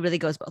 2-way street. It really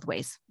goes both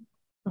ways.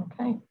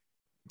 Okay.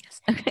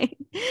 Okay.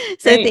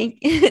 So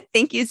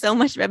thank you so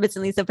much,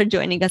 Rebbitzin Lisa, for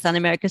joining us on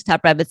America's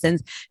Top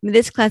Rebbitzins. May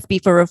this class be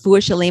for Refuah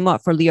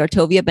Shalema, for Lior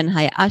Tovia ben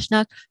Haya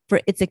Ashnak, for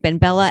Itzik ben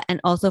Bella,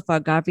 and also for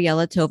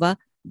Gavriela Tova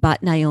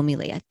bat Naomi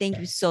Leah. Thank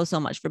you so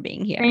much for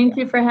being here. Thank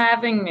you for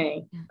having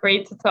me.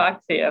 Great to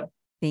talk to you.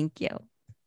 Thank you.